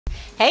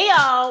Hey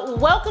y'all,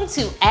 welcome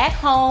to At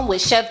Home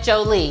with Chef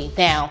Jolie.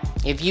 Now,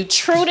 if you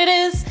true to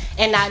this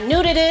and not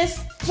new to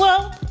this,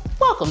 well,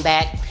 welcome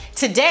back.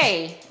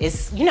 Today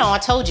is, I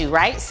told you,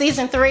 right?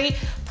 Season 3,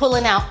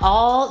 pulling out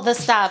all the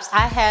stops.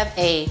 I have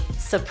a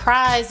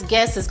surprise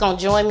guest that's gonna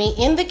join me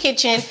in the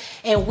kitchen,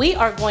 and we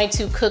are going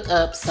to cook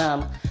up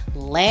some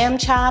lamb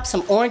chops,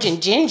 some orange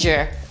and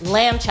ginger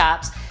lamb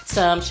chops,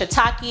 some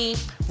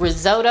shiitake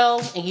risotto,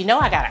 and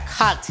I got a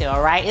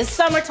cocktail, right? It's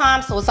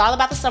summertime, so it's all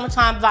about the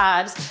summertime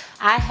vibes.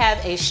 I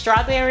have a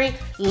strawberry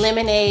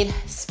lemonade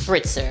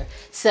spritzer.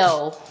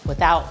 So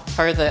without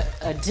further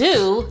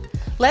ado,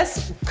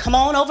 let's come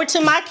on over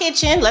to my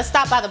kitchen. Let's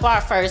stop by the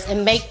bar first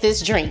and make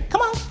this drink.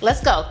 Come on,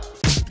 let's go.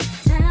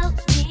 Tell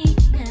me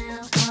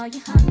now, are you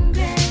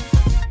hungry?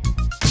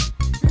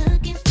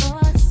 Looking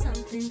for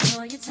something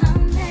for your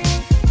tummy.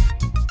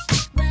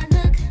 Well,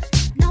 look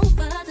no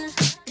further.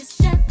 This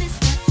chef is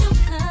got you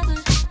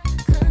covered.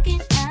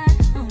 Cooking at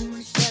home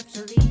with Chef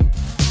Jolie.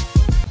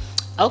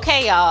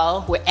 Okay,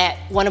 y'all, we're at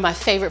one of my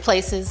favorite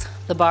places,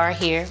 the bar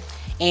here,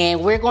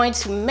 and we're going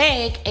to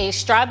make a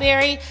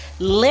strawberry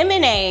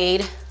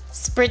lemonade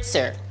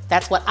spritzer.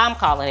 That's what I'm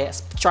calling it,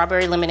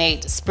 strawberry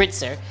lemonade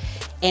spritzer.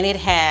 And it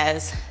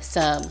has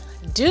some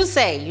douce,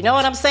 you know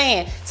what I'm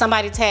saying?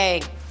 Somebody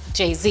tag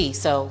Jay-Z,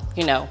 so,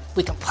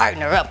 we can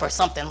partner up or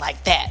something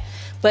like that.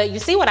 But you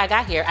see what I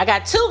got here? I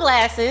got 2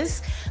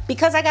 glasses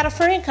because I got a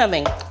friend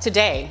coming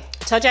today.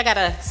 I told you I got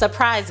a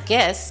surprise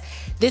guest.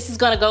 This is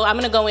I'm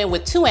gonna go in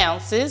with 2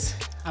 ounces.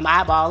 I'm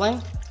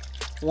eyeballing.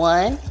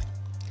 1,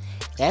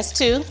 that's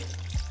 2.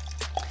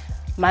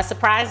 My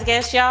surprise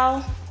guest,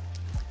 y'all,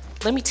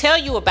 let me tell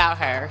you about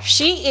her.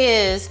 She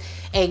is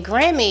a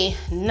Grammy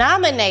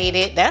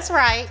nominated, that's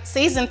right,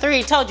 season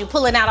 3, told you,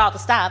 pulling out all the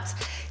stops,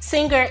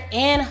 singer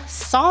and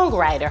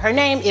songwriter. Her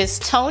name is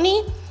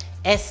Tony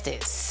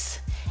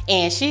Estes.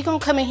 And she's gonna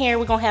come in here,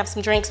 we're gonna have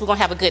some drinks, we're gonna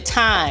have a good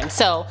time.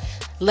 So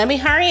let me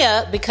hurry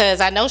up because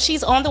I know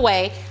she's on the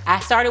way. I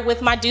started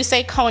with my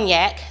douce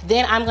cognac,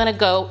 then I'm gonna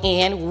go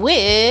in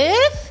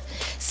with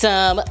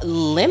some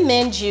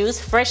lemon juice,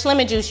 fresh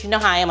lemon juice. You know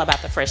how I am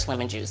about the fresh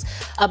lemon juice.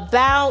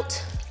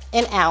 About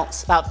an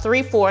ounce, about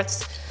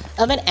 3/4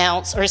 of an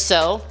ounce or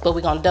so, but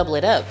we're gonna double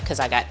it up because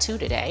I got 2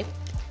 today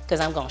because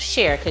I'm gonna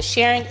share, because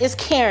sharing is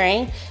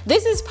caring.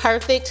 This is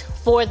perfect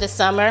for the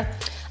summer.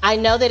 I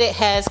know that it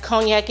has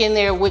cognac in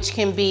there, which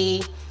can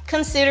be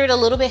considered a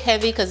little bit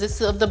heavy because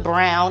it's of the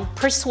brown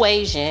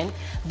persuasion,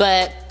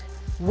 but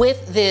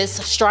with this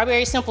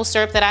strawberry simple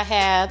syrup that I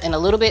have and a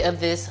little bit of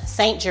this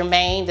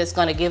Germain that's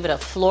gonna give it a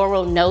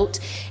floral note,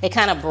 it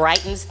kind of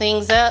brightens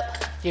things up.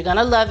 You're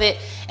gonna love it.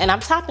 And I'm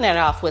topping it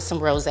off with some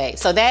rosé.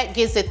 So that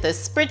gives it the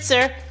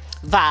spritzer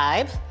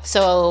vibe.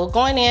 So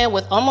going in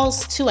with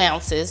almost 2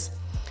 ounces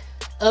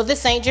of the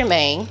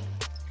Germain.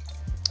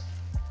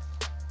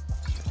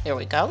 There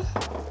we go.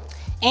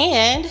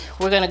 And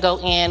we're gonna go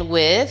in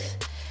with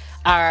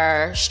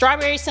our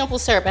strawberry simple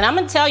syrup. And I'm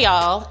gonna tell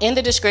y'all in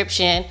the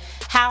description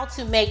how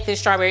to make this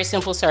strawberry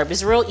simple syrup.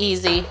 It's real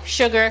easy.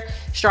 Sugar,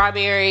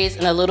 strawberries,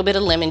 and a little bit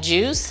of lemon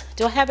juice.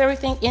 Do I have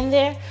everything in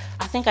there?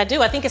 I think I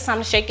do. I think it's time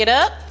to shake it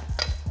up.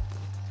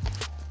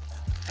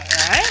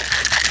 All right.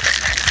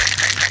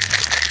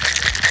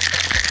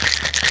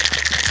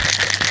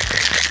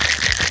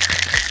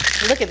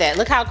 Look at that.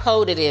 Look how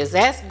cold it is.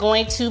 That's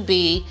going to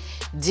be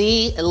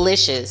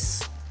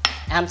delicious.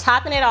 I'm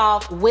topping it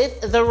off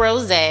with the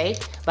rosé,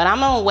 but I'm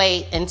gonna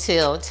wait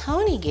until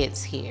Tony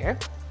gets here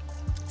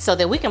so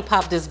that we can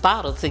pop this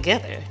bottle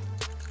together.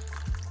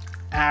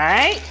 All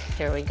right,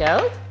 here we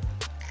go.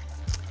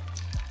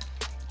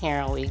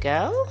 Here we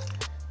go.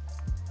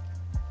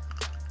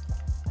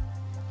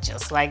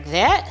 Just like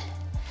that.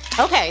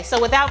 Okay, so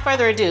without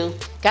further ado,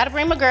 gotta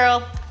bring my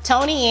girl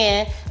Tony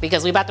in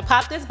because we're about to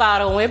pop this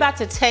bottle and we're about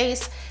to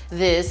taste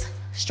this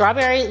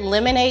strawberry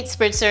lemonade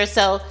spritzer.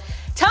 So,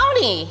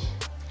 Tony,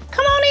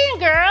 come on in,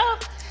 girl.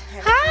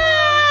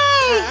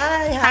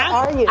 Hi, how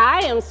are you?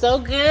 I am so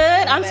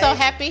good. I'm so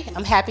happy.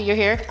 I'm happy you're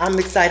here. I'm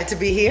excited to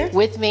be here.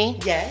 With me.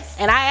 Yes.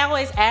 And I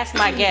always ask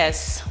my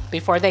guests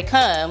before they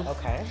come,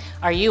 Okay.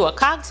 Are you a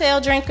cocktail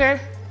drinker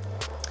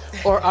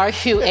or are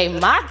you a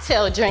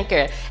mocktail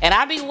drinker? And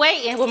I be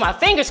waiting with my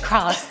fingers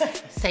crossed.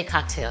 Say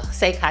cocktail,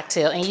 say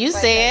cocktail. And you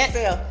said,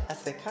 I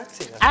said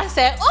cocktail. I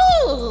said,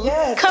 ooh,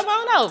 Yes. come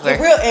on over.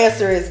 The real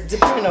answer is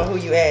depending on who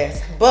you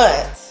ask,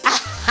 but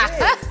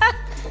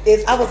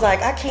I was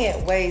like, I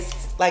can't waste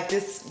like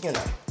this,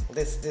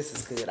 this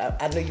is good.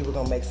 I knew you were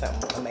gonna make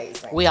something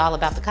amazing. We all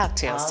about the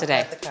cocktails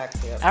today. About the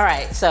cocktails. All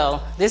right,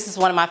 so this is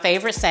one of my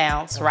favorite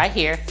sounds right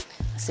here.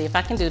 Let's see if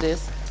I can do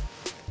this.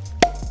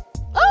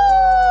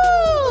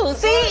 Ooh,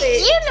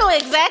 see, you knew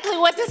exactly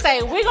what to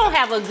say. We're gonna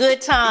have a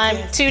good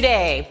time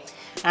today.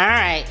 All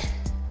right,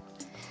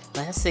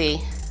 let's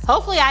see.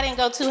 Hopefully I didn't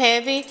go too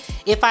heavy.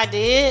 If I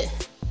did,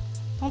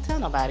 don't tell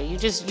nobody. You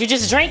just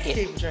drink it.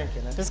 Keep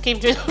drinking. Just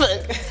keep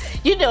drinking.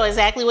 You know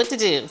exactly what to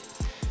do.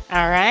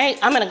 All right,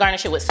 I'm gonna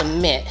garnish it with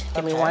some mint.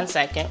 Give me 1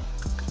 second.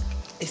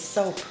 It's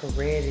so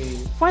pretty.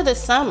 For the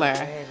summer,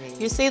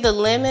 Pretty. you see the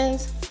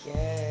lemons?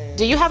 Yes.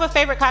 Do you have a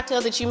favorite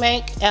cocktail that you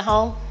make at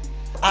home?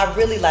 I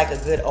really like a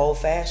good old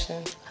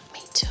fashioned.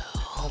 Me too.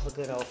 I love a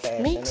good old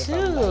fashioned. Me If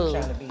I'm like too.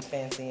 trying to be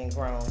fancy and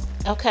grown.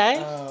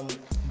 Okay.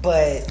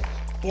 But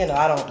you know,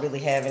 I don't really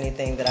have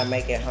anything that I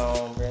make at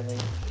home, really.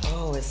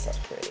 Oh, it's so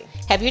pretty.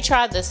 Have you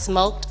tried the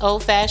smoked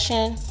old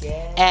fashioned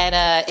Yes.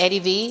 at Eddie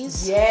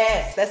V's?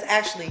 Yes, that's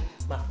actually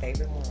my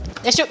favorite one.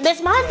 That's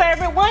my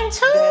favorite one too.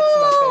 That's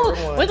my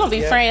favorite one. We're gonna be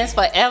Yep. friends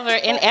forever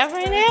and ever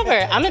and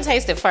ever. I'm gonna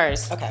taste it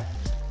first. Okay.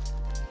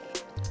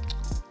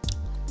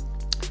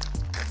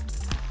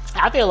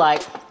 I feel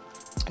like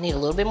I need a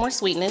little bit more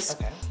sweetness.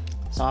 Okay.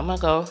 So I'm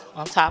gonna go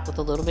on top with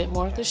a little bit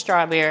more of the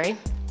strawberry.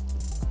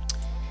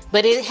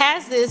 But it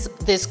has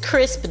this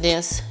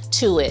crispness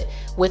to it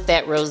with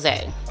that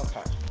rosé.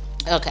 Okay.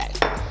 Okay,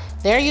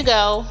 there you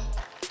go.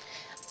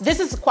 This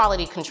is the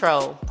quality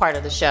control part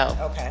of the show.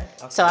 Okay.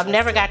 So I've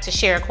never got to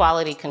share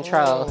quality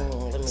control.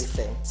 Let me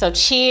see. So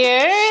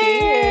cheers.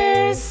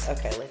 Cheers.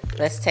 Okay,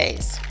 Let's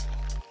taste.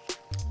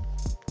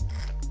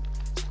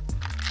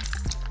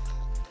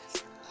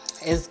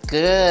 It's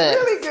good.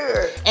 really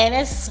good. And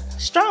it's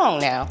strong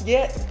now.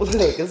 Yeah. Look,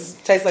 it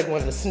tastes like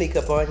one to sneak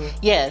up on you.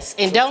 Yes,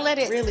 and don't let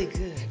it Really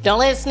good. don't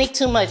let it sneak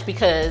too much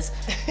because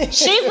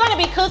she's gonna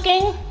be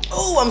cooking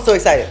Oh, I'm so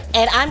excited.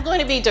 and I'm going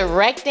to be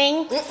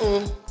directing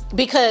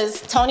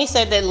because Tony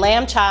said that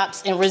lamb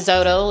chops and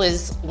risotto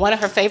is one of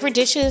her favorite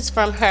dishes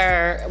from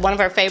one of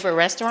her favorite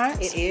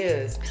restaurants. It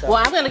is. So, Well,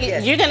 I'm gonna get.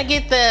 yes. You're gonna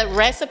get the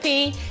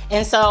recipe,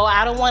 and so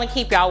I don't want to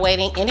keep y'all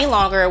waiting any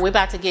longer. We're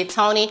about to get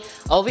Tony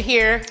over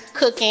here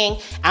cooking.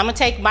 I'm gonna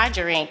take my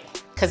drink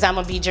because I'm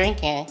gonna be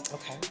drinking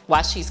Okay.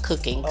 while she's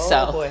cooking. Oh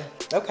so, boy.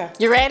 Okay.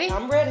 you ready?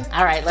 I'm ready.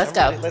 All right, let's I'm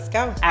go. ready. Let's go.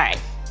 All right.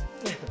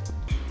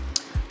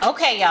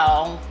 Okay,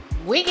 y'all.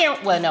 We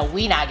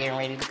not getting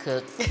ready to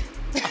cook.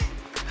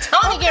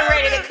 Tony getting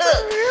ready to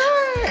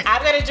cook.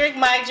 I'm gonna drink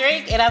my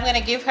drink and I'm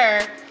gonna give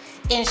her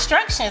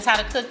instructions how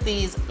to cook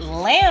these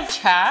lamb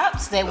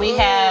chops that we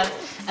have.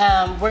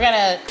 We're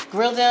gonna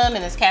grill them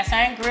in this cast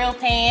iron grill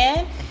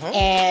pan,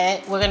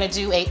 and we're gonna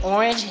do a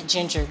orange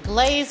ginger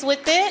glaze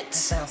with it.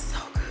 Sounds so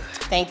good.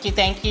 Thank you,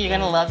 thank you. You're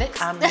gonna love it.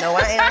 I know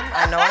I am.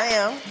 I know I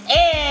am.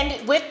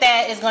 And with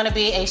that is gonna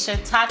be a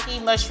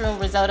shiitake mushroom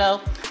risotto.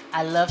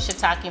 I love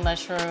shiitake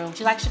mushrooms. Do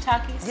you like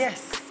shiitakes?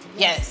 Yes.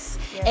 Yes.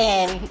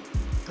 And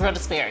grilled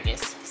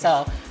asparagus.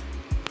 So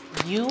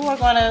you are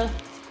gonna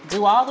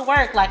do all the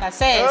work, like I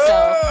said.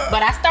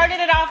 But I started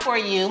it off for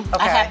you. I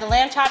Okay. have the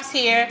lamb chops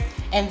here,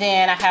 and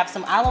then I have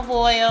some olive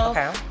oil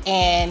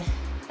and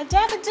a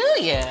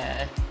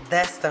dabaduya.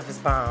 That stuff is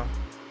bomb.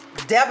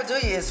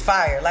 Dabaduya is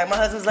fire. Like my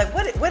husband's like,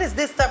 what is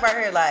this stuff right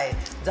here? Like,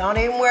 don't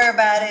even worry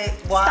about it.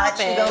 Watch. Stop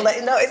You it. don't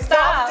let no. It's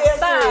Stop, dead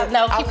stop. serious.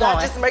 No, keep I'm going.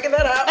 not just making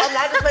that up. I'm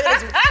not just making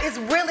it. It's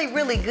really,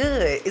 really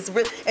good. It's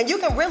really, and you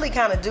can really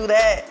kind of do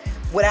that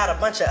without a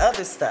bunch of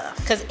other stuff.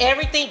 Because you just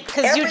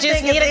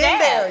Everything need is a in dab.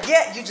 there.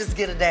 Yeah, you just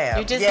get a dab.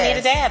 You just Yes, need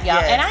a dab, y'all.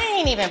 yes. And I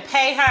ain't even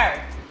pay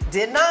her.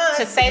 Did not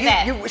to say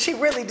that. She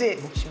really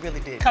didn't. She really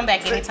did. Come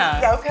back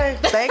anytime. Yeah, okay.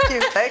 Thank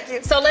you. Thank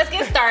you. So let's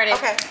get started.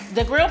 Okay.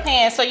 The grill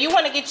pan. So you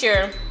want to get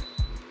your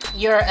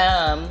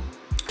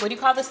what do you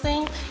call this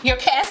thing? Your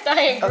cast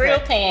iron grill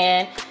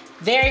pan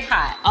very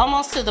hot,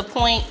 almost to the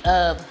point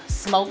of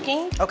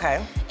smoking.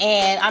 Okay.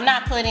 And I'm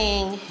not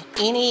putting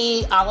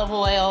any olive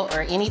oil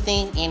or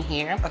anything in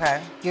here.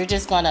 Okay. You're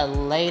just gonna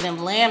lay them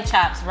lamb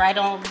chops right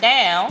on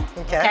down.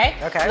 Okay,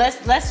 okay.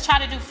 Let's try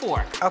to do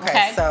 4.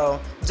 Okay. So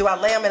do I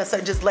lay them in so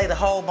just lay the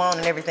whole bone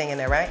and everything in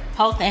there, right?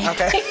 Whole thing.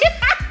 Okay.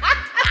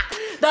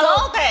 The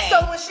whole thing.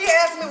 So when she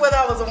asked me whether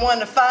I was a 1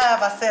 to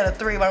 5, I said a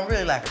 3, but I'm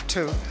really like a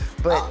 2.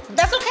 But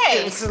that's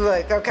okay. it's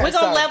like, okay. We're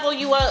gonna so, level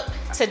you up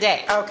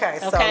today. Okay,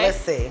 so let's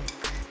see.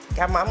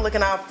 I'm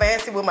looking all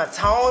fancy with my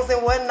tones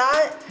and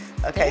whatnot.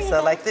 Okay,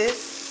 so like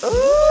this. Ooh,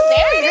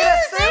 there it you hear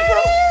is, that there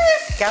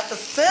it sizzle? Got the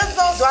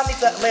sizzle. Do I need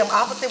to lay them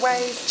opposite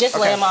ways? Just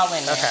lay them all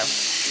in there. Okay.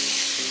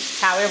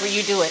 However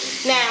you do it.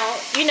 Now,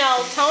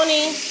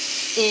 Tony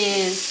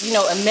is,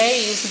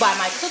 amazed by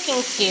my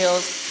cooking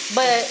skills,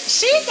 but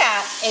she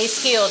got a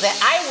skill that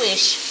I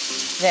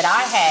wish that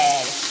I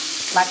had.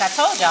 Like I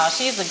told y'all,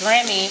 she's a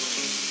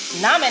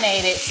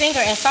Grammy-nominated singer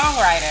and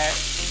songwriter.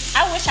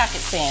 I wish I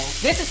could sing.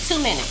 This is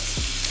 2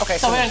 minutes. Okay.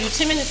 So we're gonna do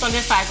 2 minutes on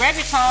this side. Grab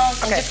your tongs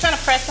and just kind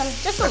of press them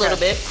just a little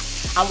bit.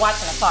 I'm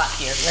watching the clock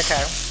here.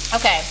 Okay.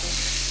 Okay.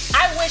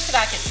 I wish that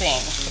I could sing.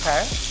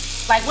 Okay.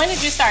 Like, when did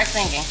you start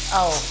singing?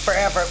 Oh,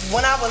 forever.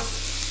 When I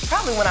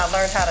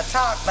learned how to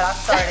talk, but I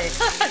started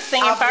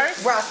Singing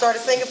first? Where I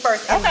started singing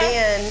first, and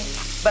then,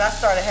 but I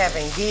started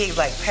having gigs,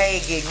 like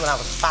paid gigs, when I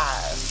was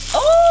 5.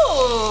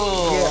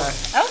 Ooh.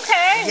 Yeah.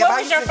 Okay. Yeah,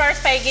 What was your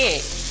first paid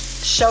gig?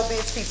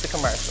 Showbiz Pizza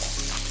commercial.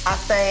 I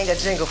sang a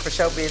jingle for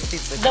Showbiz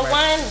Pizza The commercial.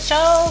 one,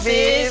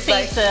 Showbiz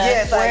Like, Pizza,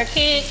 yes, where like- a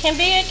kid can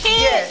be a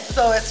kid. Yes,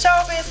 so it's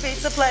Showbiz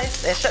Pizza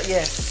Place.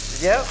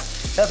 Yes, yep.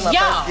 That's my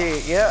Y'all. first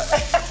gig, yep.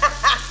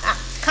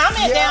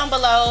 Comment down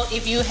below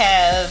if you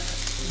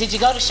did you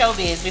go to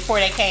Showbiz before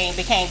they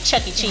became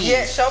Chuck E. Cheese?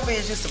 Yeah,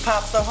 Showbiz used to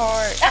pop so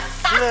hard.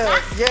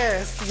 Look,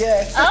 yes.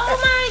 Oh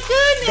my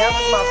goodness. That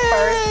was my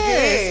first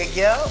gig,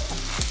 yep.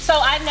 So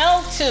I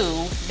know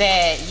too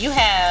that you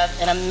have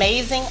an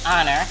amazing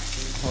honor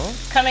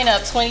coming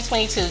up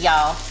 2022,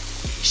 y'all.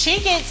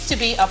 She gets to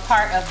be a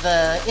part of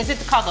the, is it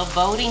called the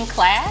voting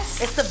class?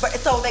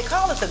 So they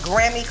call it the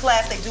Grammy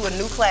class. They do a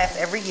new class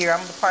every year.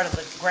 I'm a part of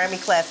the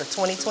Grammy class of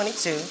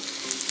 2022.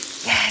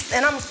 Yes,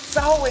 and I'm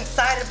so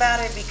excited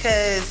about it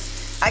because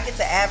I get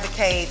to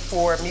advocate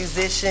for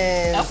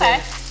musicians. Okay.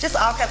 And just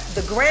all kinds.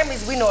 The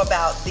Grammys, we know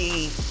about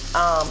the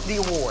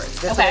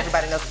awards. That's what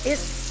everybody knows. It's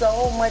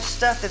so much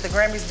stuff that the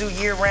Grammys do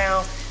year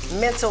round.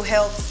 Mental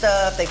health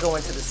stuff. They go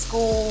into the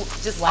school.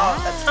 Just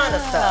a ton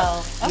of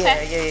stuff.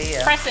 Okay.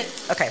 Yeah. Press it.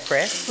 Okay,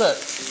 press. Look.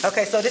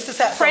 Okay, so this is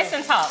how. Press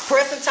and talk.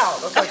 Press and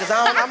talk. Okay, because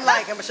I'm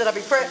like, should I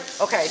be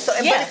press? Okay, so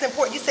but it's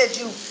important. You said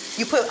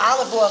you put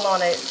olive oil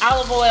on it.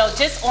 Olive oil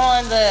just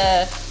on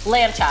the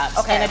lamb chops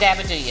and a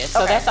dabadouya.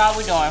 So that's all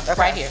we're doing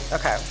right here.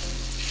 Okay.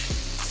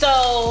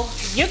 So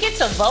you get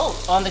to vote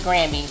on the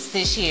Grammys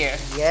this year.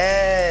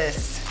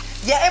 Yes.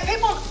 Yeah, and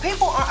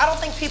people are, I don't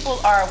think people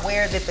are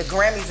aware that the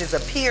Grammys is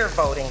a peer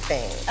voting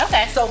thing.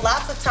 Okay. So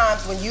lots of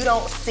times when you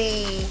don't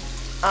see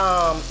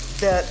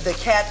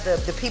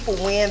the people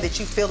win that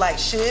you feel like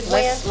should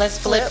win. Let's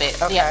flip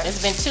it. Okay. Yeah, it's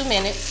been 2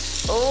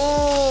 minutes.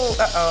 Oh,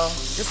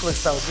 this looks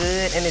so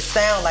good, and it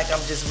sounds like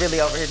I'm just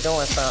really over here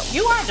doing something.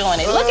 You are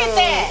doing it. Look at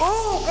that.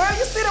 Oh, girl,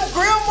 you see them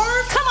grill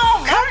marks? Come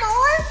on, Mark.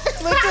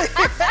 Come on.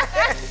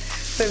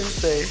 Let me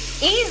see.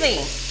 Easy.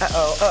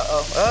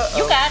 Uh-oh.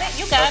 You got it.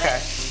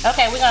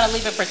 Okay, we're gonna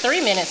leave it for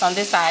 3 minutes on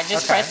this side.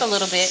 Just press a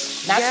little bit.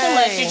 Not too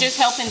much. You're just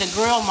helping the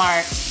grill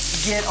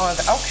marks get on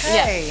the.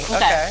 Okay. Yeah.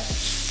 Okay.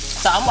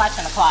 So I'm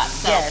watching the clock.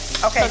 So,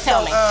 yes. Okay. So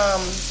tell me.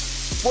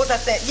 What was I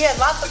saying? Yeah,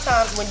 lots of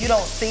times when you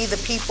don't see the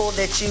people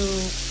that you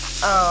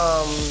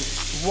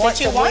want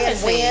to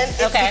win,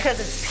 it's because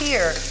it's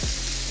peer,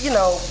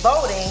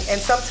 voting,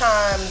 and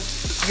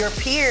sometimes your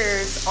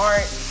peers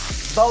aren't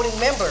voting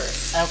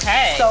members.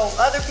 Okay. So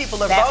other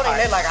people are voting.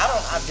 They're like,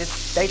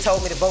 they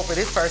told me to vote for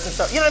this person.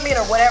 So you know what I mean,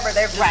 or whatever.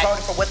 They're just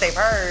voting for what they've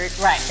heard,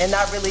 and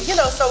not really,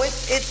 So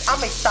it's.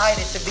 I'm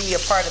excited to be a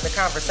part of the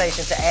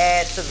conversation, to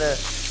add to the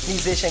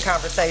musician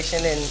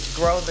conversation and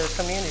grow the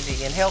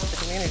community and help the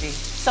community.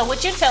 So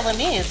what you're telling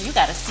me is you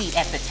got a seat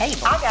at the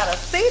table. I got a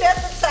seat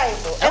at the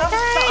table, and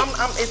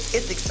it's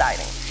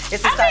exciting.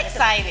 It's exciting. I'm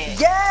excited.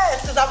 Yes,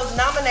 because I was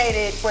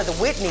nominated for the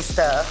Whitney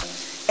stuff.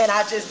 And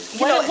I just,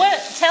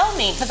 tell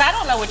me, because I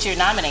don't know what you're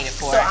nominated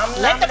for. So I'm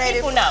Let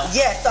nominated. the people know.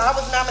 Yes, so I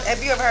was nominated. Have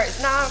you ever heard, it's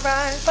not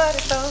right, but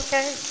it's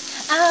okay.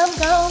 I'm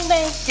gonna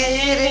make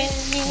it.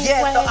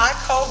 Yes, so I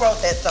co-wrote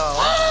that song.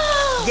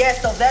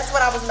 Yes, so that's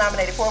what I was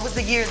nominated for. It was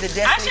the year the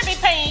Destiny. I should be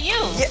paying you.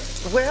 Yeah,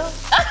 well.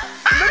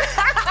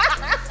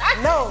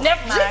 No.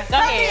 Never mind. Go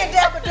ahead.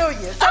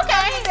 Okay.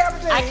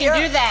 I can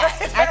do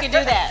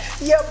that.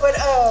 Yeah, but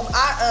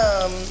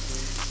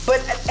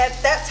But at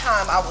that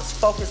time, I was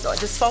focused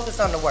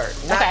on the work,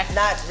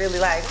 not really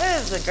like,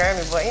 this is a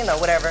Grammy, but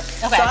whatever.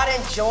 Okay. So I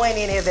didn't join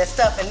any of that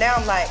stuff, and now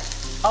I'm like,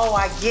 oh,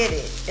 I get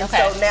it. And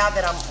so now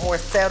that I'm more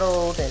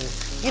settled and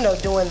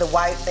doing the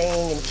wife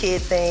thing and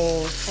kid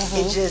thing,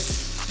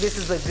 this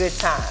is a good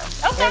time.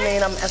 Okay.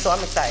 So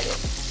I'm excited.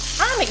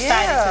 I'm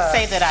excited to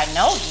say that I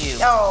know you.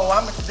 Oh,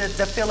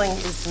 the feeling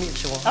is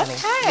mutual, honey.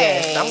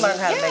 Okay. Yes, I'm learning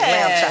how to make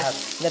lamb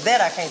chops. Now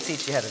that I can't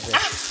teach you how to do.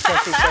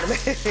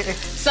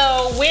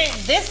 So we're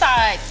this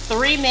side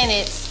 3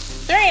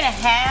 minutes,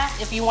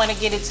 3.5 if you want to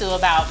get it to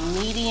about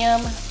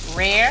medium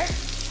rare.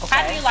 Okay.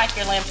 How do you like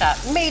your lamb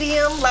chops?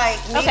 Medium,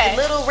 a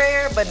little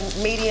rare, but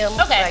medium.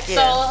 Okay,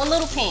 so a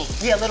little pink.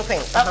 Yeah, a little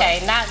pink.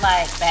 Okay, not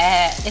like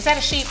bad. Is that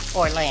a sheep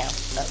or a lamb?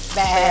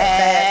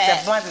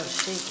 That might be a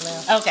sheep,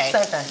 lamb. Okay.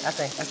 Same thing, I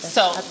think.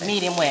 So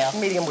medium well.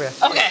 Medium well.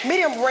 Okay.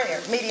 Medium rare.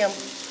 Medium.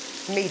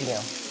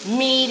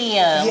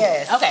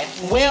 Yes. Okay.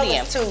 Well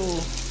medium. Is too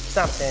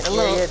something. A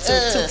little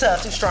too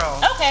tough, too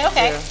strong. Okay.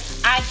 Yeah.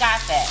 I got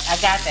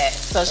that.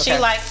 So she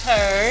likes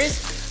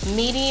hers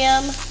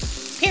medium.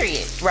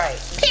 Period. Right.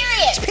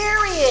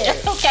 Period.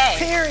 Okay.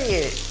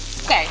 Period.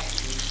 Okay.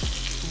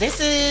 This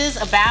is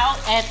about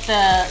at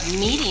the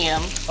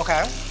medium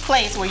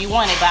place where you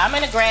want it, but I'm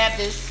gonna grab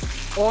this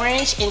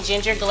orange and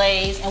ginger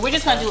glaze, and we're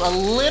just gonna do a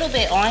little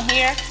bit on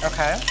here.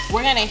 Okay.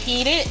 We're gonna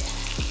heat it.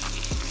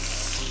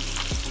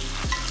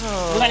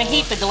 We're gonna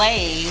heat the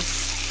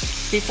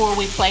glaze before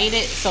we plate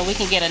it, so we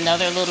can get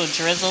another little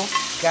drizzle.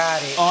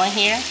 Got it. On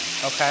here.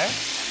 Okay.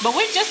 But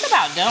we're just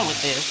about done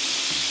with this.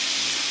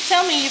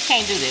 Tell me you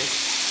can't do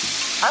this.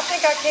 I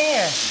think I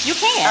can. You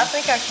can. I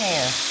think I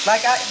can.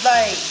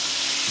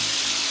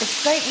 The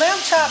steak lamb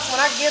chops, when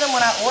I get them,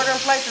 when I order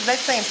them places, they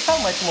seem so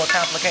much more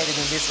complicated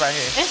than this right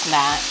here. It's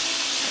not.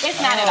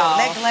 It's not at all.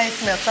 That glaze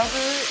smells so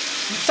good.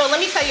 So let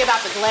me tell you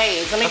about the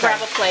glaze. Let me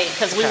grab a plate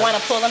because we want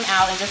to pull them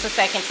out in just a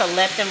second to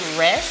let them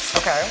rest.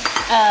 Okay.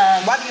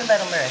 Why do you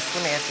let them rest?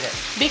 Let me ask you that.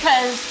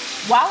 Because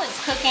while it's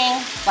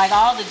cooking,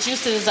 all the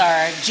juices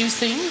are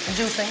juicing.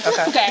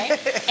 Okay.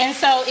 And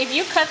so if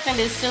you cut them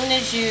as soon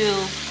as you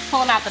pull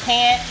them out the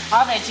pan,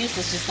 all that juice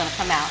is just going to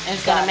come out and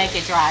it's going to make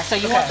it dry. So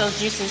you want those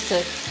juices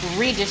to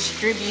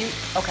redistribute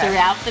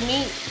throughout the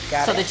meat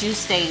so the juice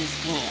stays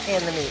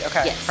in the meat.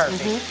 Okay. Yes.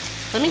 Perfect.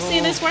 Let me see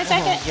this for a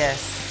second.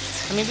 Yes.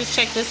 Let me just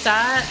check this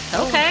side.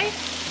 Okay.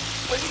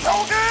 It's so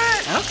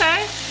good.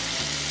 Okay.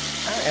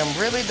 am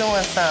really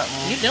doing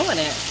something. You're doing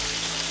it.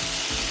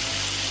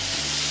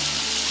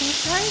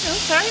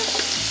 Okay.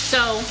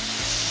 So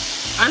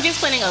I'm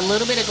just putting a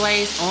little bit of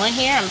glaze on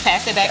here. I'm gonna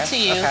pass it back to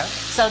you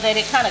so that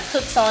it kind of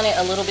cooks on it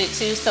a little bit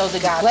too. So the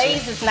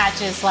glaze is not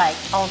just like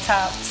on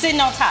top,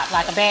 sitting on top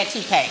like a bad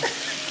toupee,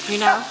 you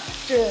know?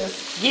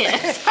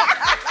 Yes.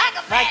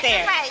 Right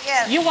there.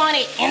 Yes. You want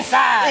it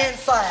inside.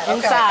 Inside.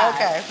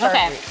 Okay.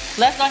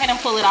 Let's go ahead and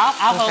pull it off.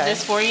 I'll hold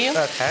this for you.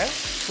 Okay.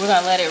 We're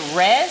gonna let it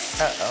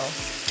rest.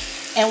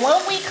 And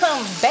when we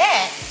come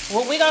back,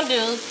 what we're gonna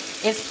do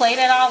is plate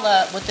it all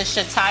up with the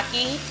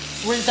shiitake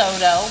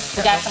risotto.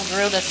 We got some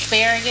grilled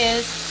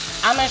asparagus.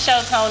 I'm gonna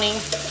show Tony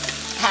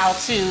how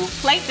to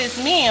plate this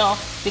meal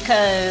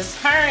because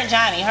her and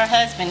Johnny, her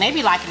husband, they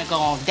be liking to go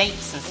on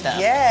dates and stuff.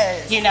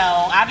 Yes. You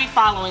know, I be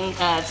following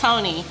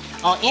Tony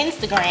on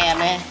Instagram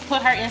and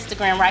put her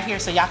Instagram right here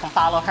so y'all can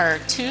follow her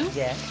too.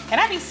 Yeah. And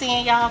I be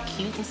seeing y'all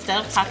cute and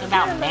stuff, talking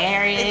about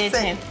marriage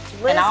and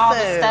all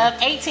the stuff.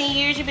 18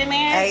 years you've been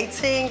married?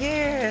 18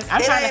 years.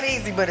 It ain't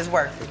easy, but it's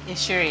worth it. It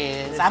sure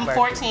is. I'm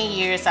 14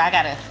 years, so I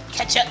gotta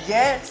catch up.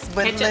 Yes,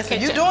 but listen,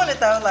 you're doing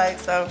it though, like,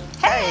 so,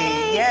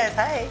 hey. Yes,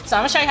 hey. So I'm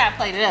gonna show you how to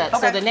plate it up.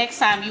 So the next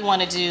time you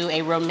wanna do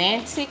a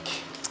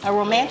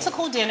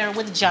romantical dinner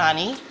with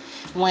Johnny,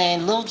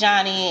 when little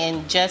Johnny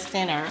and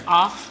Justin are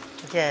off,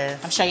 I'm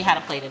gonna show you how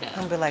to plate it up.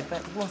 I'm gonna be like,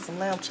 but you want some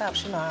lamb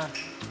chops? You know how.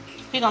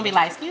 You're gonna be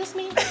like, excuse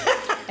me?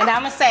 And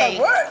I'm gonna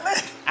say,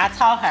 I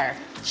taught her.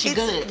 She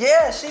good.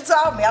 Yeah, she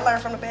taught me. I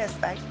learned from the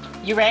best, baby.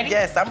 You ready?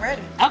 Yes, I'm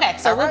ready. Okay,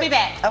 so we'll be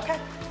back. Okay.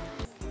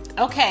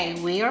 Okay,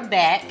 we are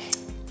back.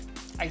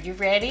 Are you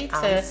ready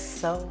I'm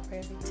so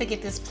ready to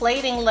get this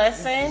plating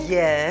lesson?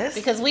 Yes.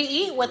 Because we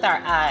eat with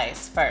our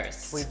eyes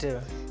first. We do.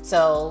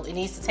 So it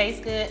needs to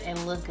taste good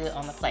and look good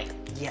on the plate.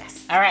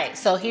 Yes. All right,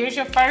 so here's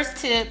your first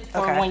tip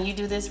for when you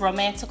do this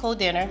romantical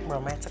dinner.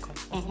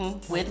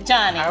 With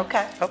Johnny.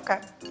 Okay.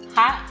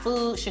 Hot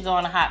food should go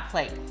on a hot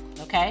plate,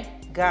 okay?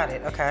 Got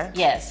it, okay.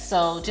 Yes,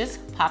 so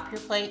just pop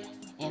your plate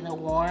in a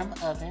warm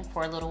oven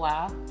for a little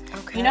while.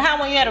 Okay. You know how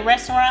when you're at a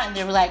restaurant and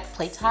they were like,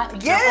 plates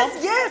hot? Yes,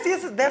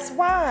 that's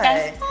why.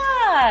 That's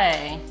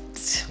why.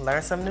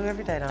 Learn something new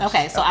every day, don't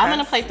Okay, you? so I'm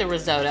gonna plate the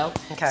risotto.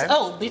 Okay.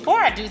 So before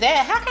I do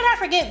that, how can I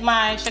forget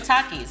my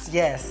shiitakes?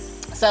 Yes.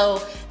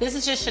 So this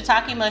is just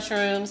shiitake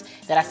mushrooms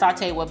that I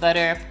sauteed with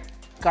butter,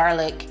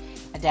 garlic,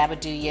 a dab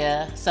of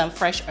duya, some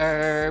fresh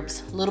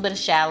herbs, a little bit of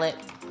shallot.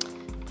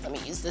 Let me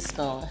use this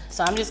spoon.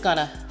 So I'm just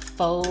gonna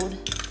fold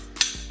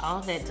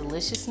all that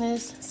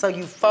deliciousness. So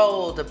you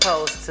fold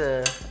opposed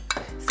to,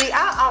 see,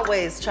 I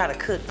always try to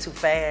cook too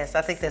fast.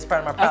 I think that's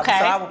part of my problem.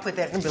 So I will put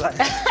that and be like,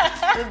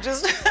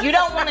 You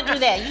don't want to do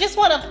that. You just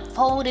want to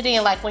fold it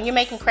in. Like when you're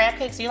making crab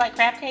cakes, you like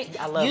crab cake?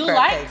 I love you crab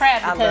like cakes.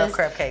 crab I because love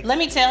crab cakes. Let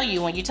me tell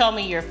you, when you told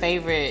me your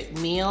favorite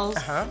meals,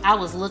 I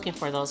was looking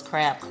for those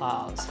crab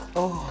claws.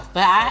 Oh,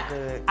 but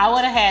I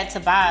would have had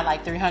to buy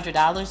like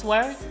 $300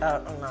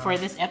 worth for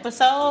this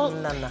episode.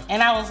 No.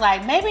 And I was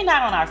like, maybe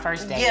not on our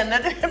first date. Yeah,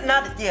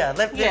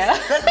 let's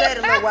wait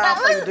a little while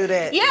before you do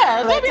that.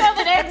 Yeah, maybe on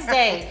the next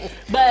day.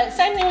 But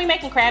same thing, we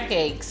making crab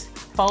cakes.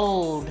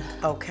 Fold.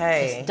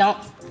 Okay. Just don't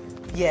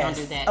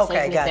do that.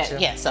 Okay, so gotcha.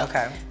 Yeah,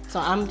 so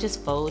I'm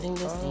just folding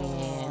this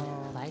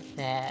in like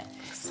that.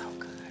 So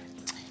good.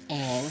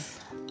 And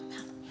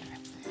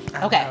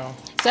okay,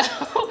 so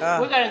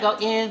we're gonna go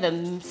in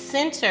the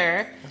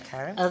center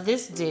of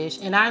this dish,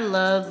 and I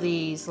love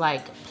these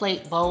like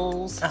plate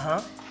bowls,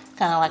 kind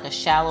of like a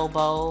shallow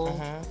bowl.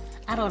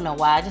 I don't know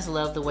why, I just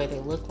love the way they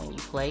look when you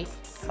plate.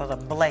 Oh, the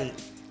plate.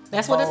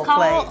 That's what it's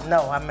called? Plate.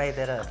 No, I made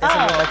that up.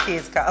 That's what my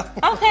kids call it.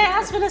 Okay, I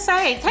was gonna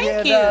say,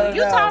 thank you.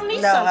 You taught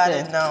me something. I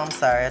didn't know. I'm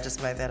sorry. I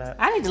just made that up.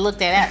 I need to look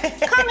that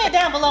up. Comment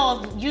down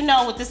below if you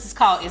know what this is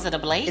called. Is it a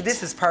blade?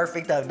 This is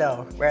perfect.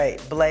 No,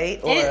 right. Blade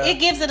or it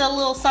gives it a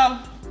little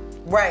some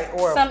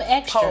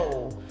extra.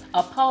 Pole.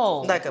 A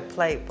pole. Like a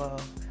plate bowl.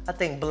 I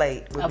think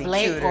blade would be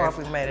cuter if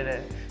we made it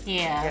up.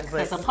 Yeah,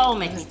 because a pole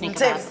makes me think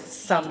about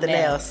something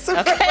else.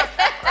 Okay.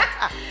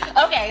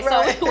 Okay,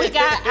 so we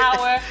got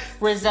our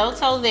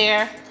risotto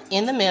there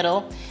in the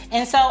middle.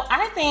 And so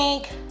I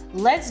think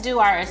let's do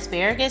our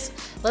asparagus.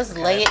 Let's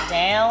lay it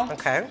down.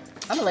 Okay.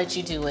 I'm gonna let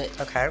you do it.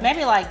 Okay.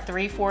 Maybe like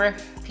 3-4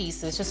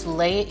 pieces. Just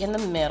lay it in the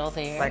middle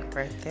there. Like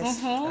right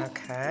this?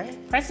 Okay.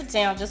 Press it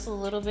down just a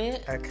little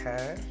bit.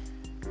 Okay.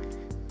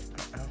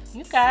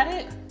 You got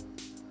it.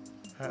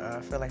 I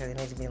feel like they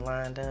need to be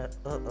lined up.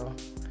 There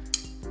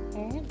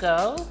you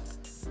go.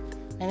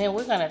 And then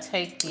we're gonna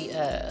take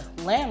the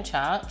lamb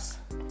chops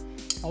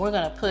and we're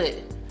gonna put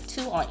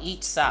 2 on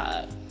each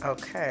side.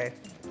 Okay.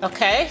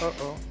 Okay?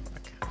 Okay.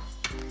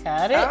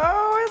 Got it?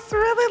 Oh, it's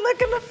really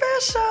looking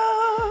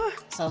official.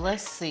 So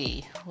let's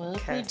see. Well,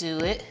 if we do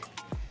it,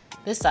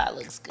 this side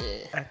looks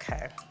good.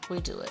 Okay. We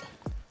do it.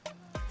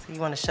 So you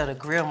want to show the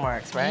grill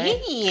marks,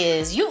 right?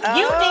 Yes. You did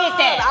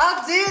that.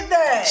 I did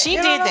that. She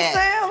you did know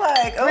that. What I'm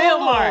saying? Like, grill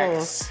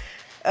marks.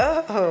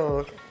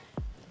 Oh.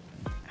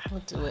 I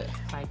will do it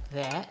like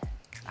that.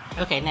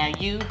 Okay, now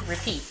you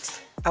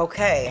repeat.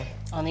 Okay.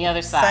 On the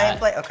other side. Same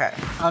place? Okay.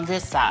 On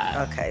this side.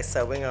 Okay,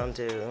 so we're going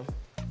to do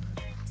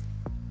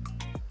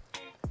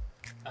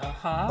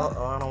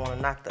Uh-oh, I don't want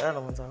to knock the other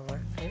ones over.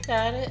 You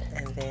got it.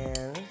 And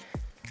then,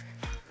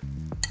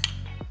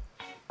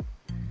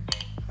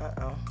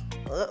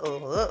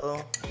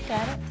 uh-oh.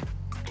 Got it.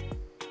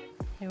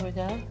 Here we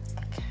go.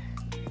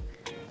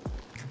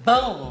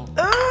 Boom.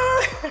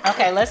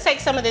 Okay, let's take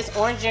some of this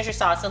orange ginger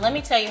sauce. So let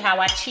me tell you how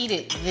I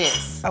cheated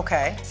this.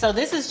 Okay. So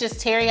this is just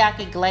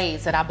teriyaki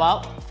glaze that I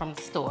bought from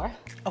the store.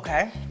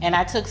 Okay. And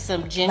I took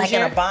some ginger. Like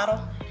in a bottle?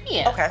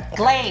 Yeah. Okay.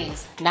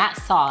 Glaze, not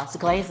sauce.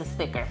 Glaze is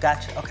thicker.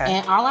 Gotcha. Okay.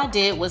 And all I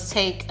did was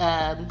take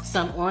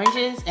some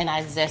oranges and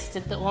I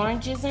zested the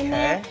oranges in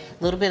there.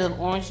 A little bit of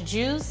orange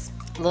juice,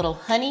 a little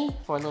honey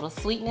for a little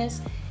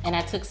sweetness, and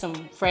I took some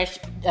fresh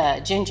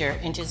ginger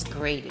and just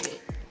grated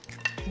it.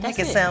 Make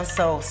it sound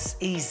so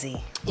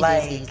easy. It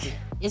is easy.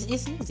 It's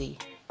easy.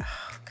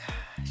 Oh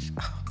gosh.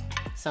 Oh.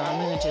 So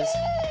I'm gonna just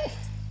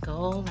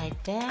go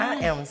like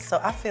that.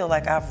 I feel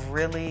like I've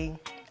really,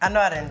 I know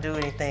I didn't do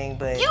anything,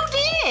 but. You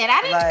did,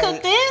 I didn't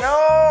cook this. No,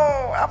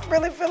 I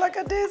really feel like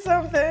I did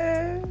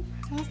something.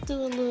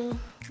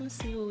 Let's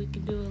see what we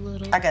can do a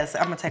little. I'm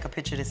gonna take a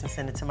picture of this and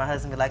send it to my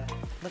husband and be like,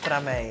 look what I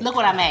made. Look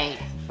what I made.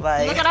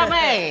 Like, look what I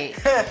made.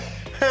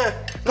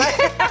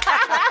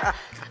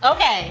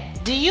 Okay,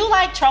 do you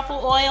like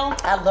truffle oil?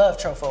 I love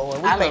truffle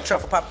oil. We make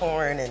truffle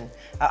popcorn and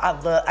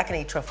I can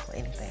eat truffle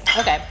anything.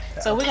 Okay,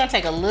 so we're gonna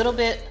take a little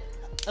bit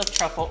of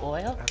truffle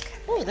oil. Okay.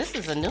 Ooh, this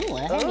is a new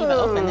one. I haven't even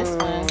opened this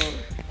one.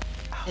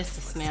 It's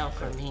the smell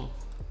for me.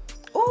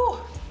 Ooh,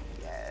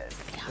 yes.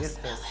 It's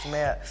the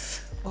smell.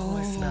 Oh,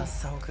 it smells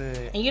so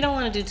good. And you don't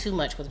want to do too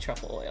much with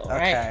truffle oil,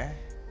 right? Okay.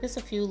 Just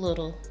a few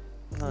little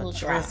drops.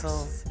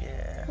 Drizzles,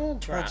 yeah. Little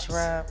drops.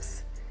 Little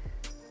drops.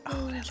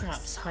 Oh, that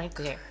drops right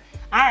there.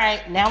 All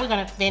right, now we're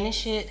gonna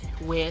finish it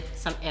with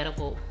some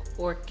edible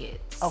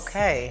orchids.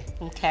 Okay.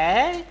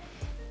 Okay.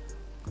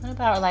 What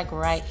about like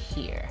right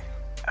here?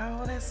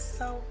 Oh, that's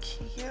so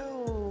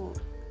cute.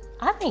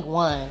 I think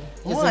one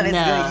is good.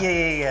 enough.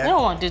 Yeah. We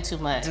don't want to do too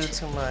much.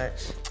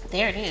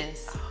 There it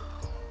is.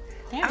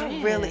 There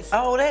it is.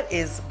 Oh, that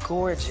is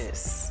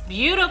gorgeous.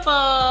 Beautiful.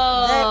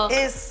 That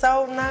is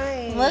so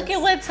nice. Look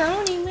at what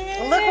Tony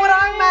made. Look what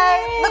I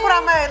made.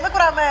 Look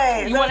what I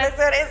made. You want to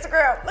say on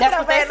Instagram? That's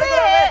what they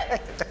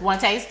said. Want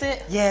to taste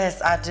it?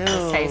 Yes, I do.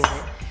 Let's taste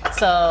it.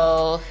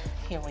 So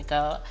here we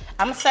go.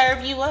 I'm gonna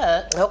serve you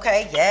up.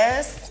 Okay.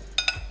 Yes.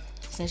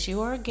 Since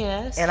you are a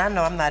guest. And I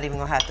know I'm not even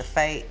gonna have to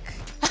fake.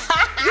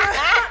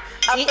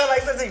 I feel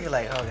like sometimes you're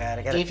like, oh God,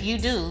 I gotta. If you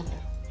do.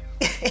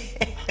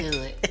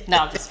 Do it. No,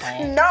 I'm just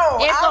playing. No,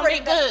 it's gonna be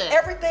good.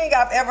 Everything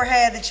I've ever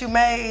had that you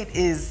made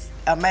is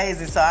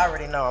amazing, so I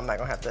already know I'm not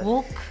gonna have to.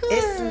 Well,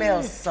 it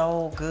smells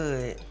so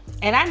good.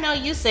 And I know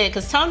you said,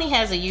 because Tony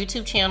has a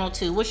YouTube channel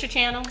too. What's your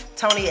channel?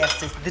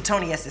 The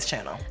Tony Estes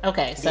channel.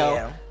 Okay, so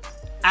yeah.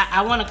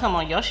 I want to come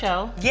on your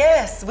show.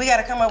 Yes, we got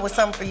to come up with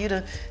something for you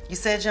to. You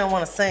said you don't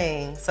want to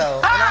sing, so.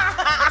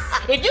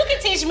 If you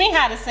can teach me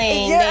how to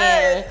sing,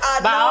 then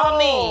by all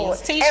means,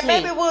 teach me. And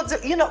maybe we'll do.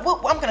 You know,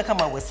 I'm gonna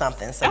come up with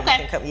something so we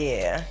can come.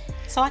 Yeah.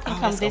 So I can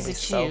come visit you.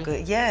 So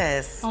good.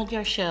 Yes. On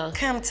your show.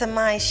 Come to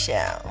my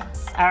show.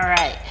 All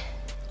right.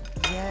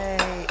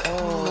 Yay!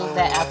 Oh. Move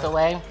that out the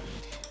way.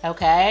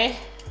 Okay.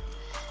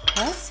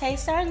 Let's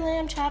taste our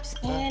lamb chops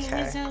and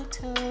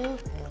risotto.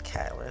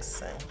 Okay, let's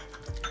see.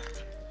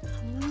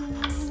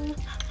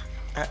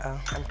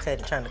 I'm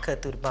trying to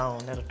cut through the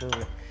bone. That'll do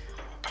it.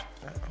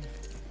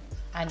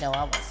 I know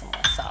I want some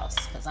more sauce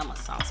because I'm a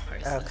sauce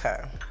person. Okay.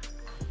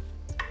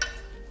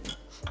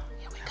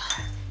 Here we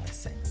go. Let's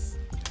see.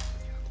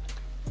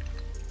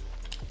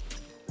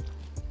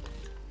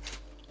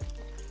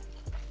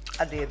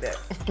 I did that.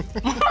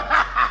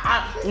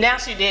 Now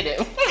she did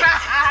it.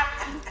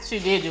 She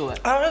did do it.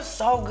 Oh, it's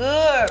so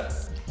good.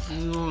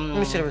 Let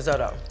me see the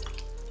risotto.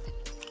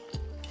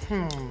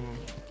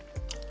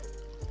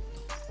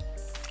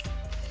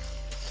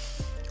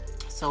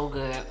 So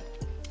good.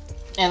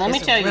 And let me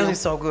tell you, really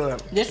so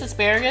good. This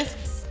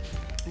asparagus,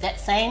 that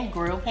same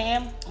grill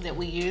pan that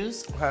we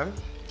used, Okay.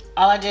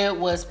 all I did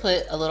was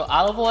put a little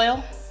olive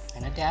oil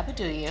and a dab of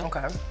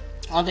Okay.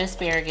 on the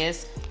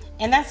asparagus,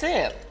 and that's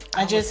it.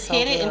 I just so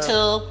hit it good.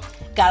 until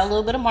got a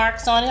little bit of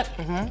marks on it,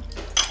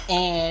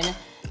 and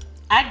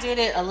I did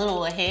it a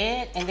little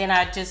ahead, and then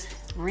I just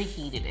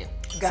reheated it.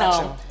 Gotcha.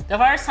 So the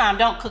first time,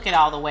 don't cook it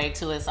all the way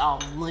till it's all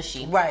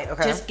mushy. Right,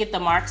 okay. Just get the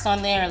marks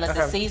on there and let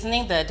the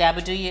seasoning, the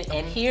dabaduya,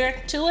 adhere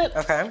to it.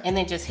 Okay. And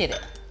then just hit it.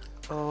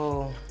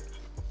 Oh,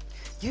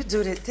 you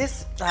do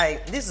this.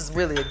 This is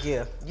really a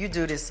gift. You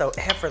do this so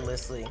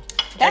effortlessly.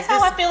 That's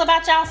how I feel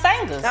about y'all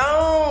singers.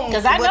 No,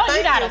 because I know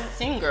you're not a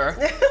singer.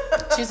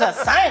 She's a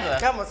singer.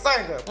 I'm a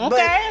singer.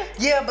 Okay.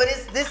 But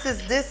this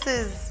is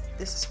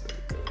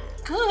really good.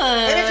 Good.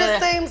 And it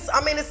just seems.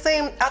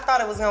 I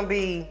thought it was gonna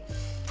be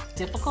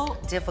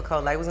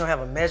difficult. Like we're gonna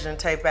have a measuring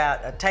tape out,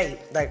 a tape.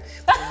 Like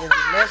you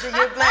measure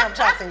your lamb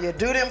chops and you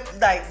do them.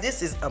 Like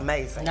this is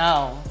amazing.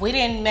 No, we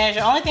didn't measure.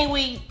 Only thing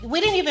we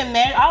didn't even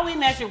measure. All we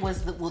measured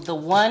was the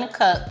 1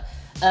 cup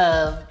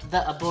of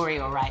the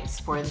arborio rice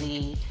for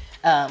the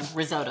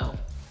risotto.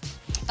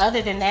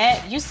 Other than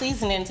that, you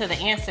season it until the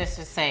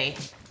ancestors say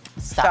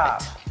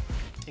stop.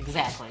 It.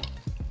 Exactly.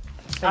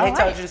 And they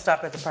told you to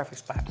stop at the perfect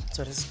spot,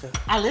 so this is good.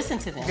 I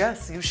listened to them.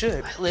 Yes, you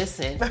should.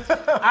 Listen. All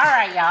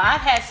right, y'all.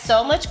 I've had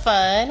so much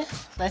fun.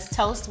 Let's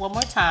toast one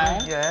more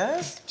time.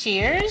 Yes.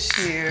 Cheers.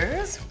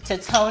 Cheers. To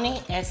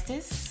Tony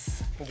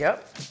Estes.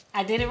 Yep.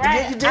 I did it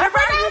right. You did it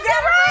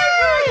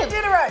right. You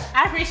did it right.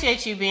 I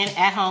appreciate you being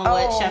at home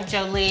with Chef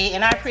Jolie,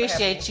 and I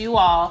appreciate you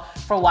all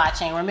for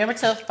watching. Remember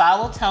to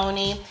follow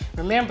Tony.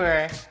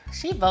 Remember,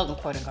 she's voting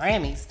for the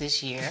Grammys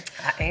this year.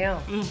 I am.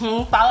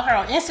 Follow her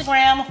on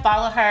Instagram.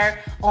 Follow her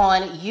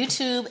on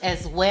YouTube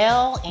as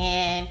well.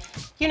 And,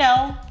 you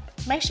know,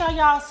 make sure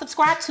y'all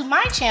subscribe to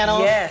my channel.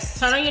 Yes.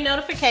 Turn on your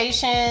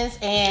notifications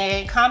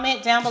and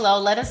comment down below.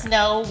 Let us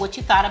know what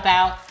you thought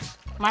about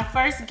my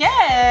first guest.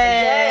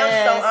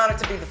 Yeah, I'm so honored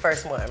to be the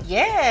first one.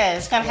 Yeah,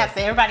 it's gonna have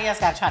to, everybody else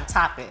gotta try to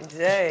top it.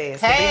 Yay,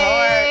 it's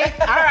Hey, gonna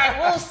be hard. all right,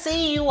 we'll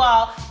see you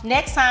all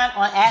next time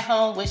on At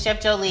Home with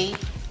Chef Jolie.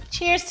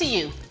 Cheers to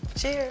you.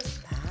 Cheers.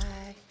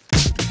 Bye.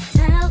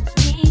 Tell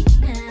me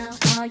now,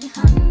 are you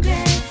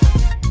hungry?